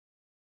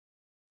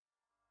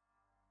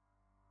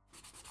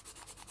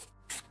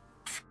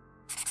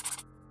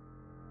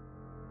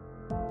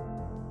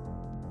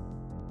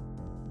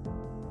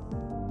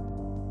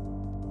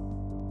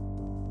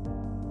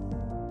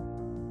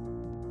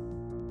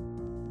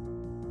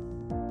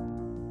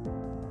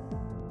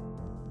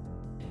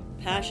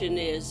Passion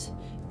is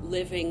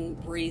living,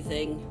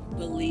 breathing,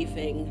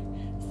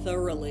 believing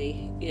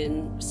thoroughly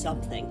in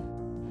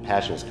something.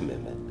 Passion is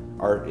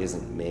commitment. Art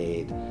isn't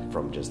made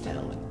from just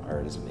talent.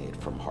 Art is made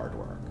from hard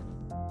work.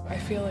 I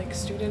feel like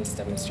students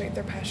demonstrate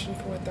their passion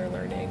for what they're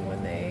learning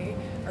when they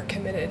are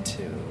committed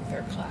to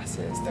their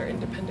classes, their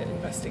independent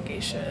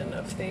investigation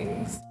of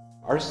things.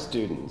 Our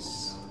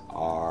students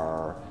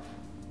are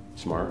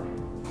smart,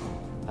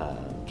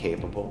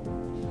 capable,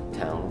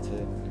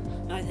 talented.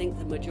 I think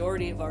the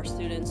majority of our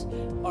students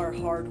are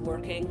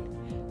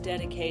hardworking,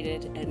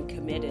 dedicated, and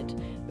committed.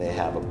 They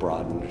have a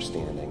broad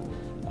understanding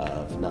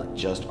of not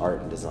just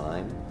art and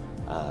design,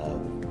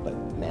 but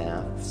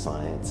math,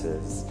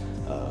 sciences,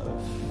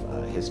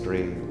 of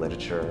history,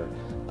 literature,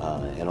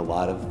 and a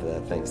lot of the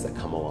things that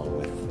come along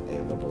with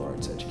a liberal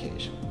arts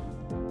education.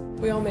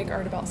 We all make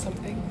art about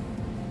something.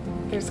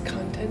 There's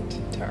content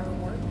to our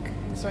work.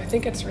 So I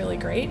think it's really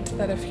great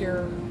that if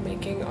you're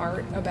making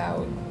art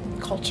about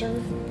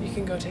culture, you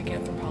can go take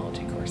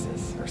anthropology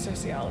courses or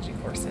sociology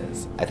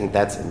courses. I think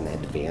that's an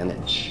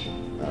advantage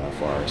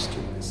for our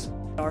students.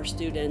 Our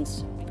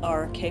students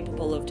are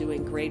capable of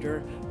doing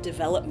greater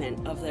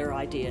development of their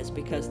ideas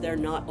because they're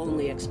not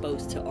only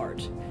exposed to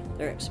art,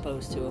 they're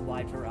exposed to a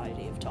wide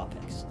variety of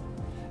topics.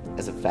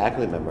 As a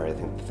faculty member, I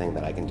think the thing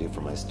that I can do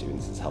for my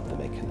students is help them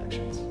make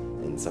connections.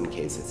 In some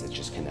cases, it's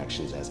just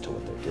connections as to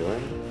what they're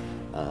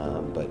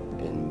doing, but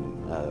in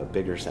a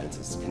bigger sense,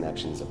 it's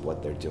connections of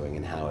what they're doing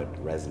and how it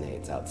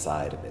resonates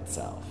outside of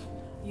itself.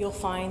 You'll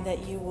find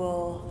that you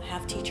will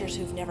have teachers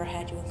who've never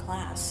had you in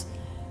class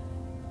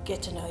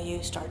get to know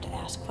you, start to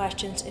ask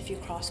questions if you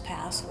cross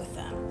paths with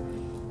them.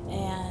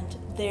 And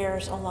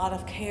there's a lot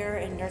of care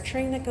and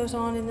nurturing that goes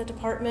on in the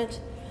department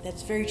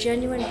that's very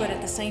genuine, but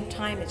at the same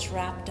time it's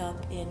wrapped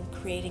up in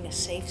creating a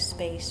safe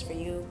space for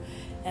you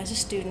as a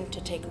student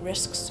to take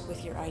risks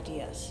with your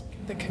ideas.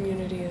 The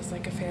community is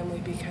like a family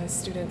because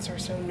students are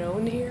so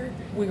known here.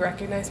 We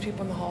recognize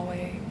people in the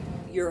hallway.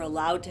 You're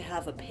allowed to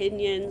have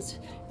opinions,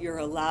 you're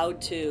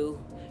allowed to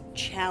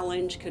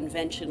challenge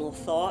conventional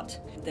thought.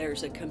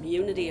 There's a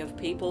community of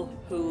people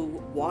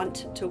who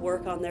want to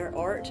work on their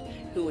art,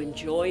 who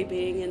enjoy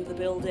being in the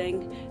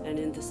building and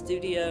in the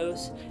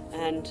studios,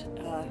 and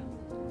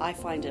I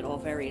find it all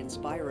very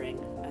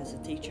inspiring as a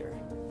teacher.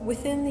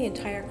 Within the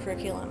entire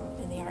curriculum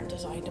in the art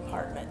design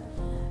department,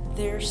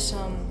 there's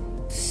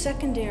some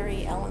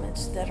secondary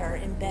elements that are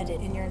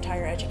embedded in your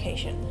entire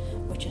education,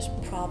 which is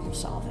problem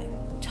solving,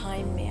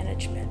 time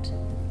management,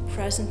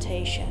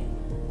 presentation,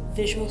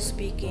 visual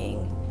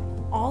speaking.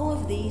 All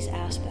of these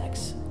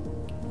aspects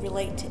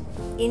relate to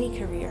any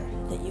career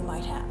that you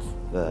might have.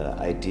 The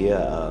idea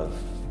of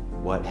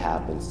what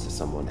happens to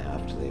someone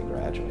after they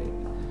graduate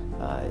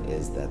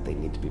is that they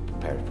need to be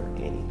prepared for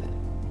anything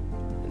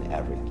and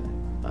everything.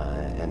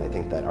 And I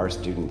think that our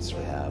students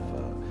have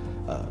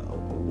a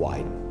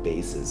wide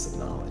basis of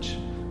knowledge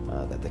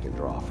that they can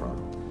draw from,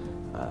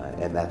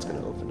 and that's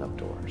going to open up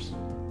doors.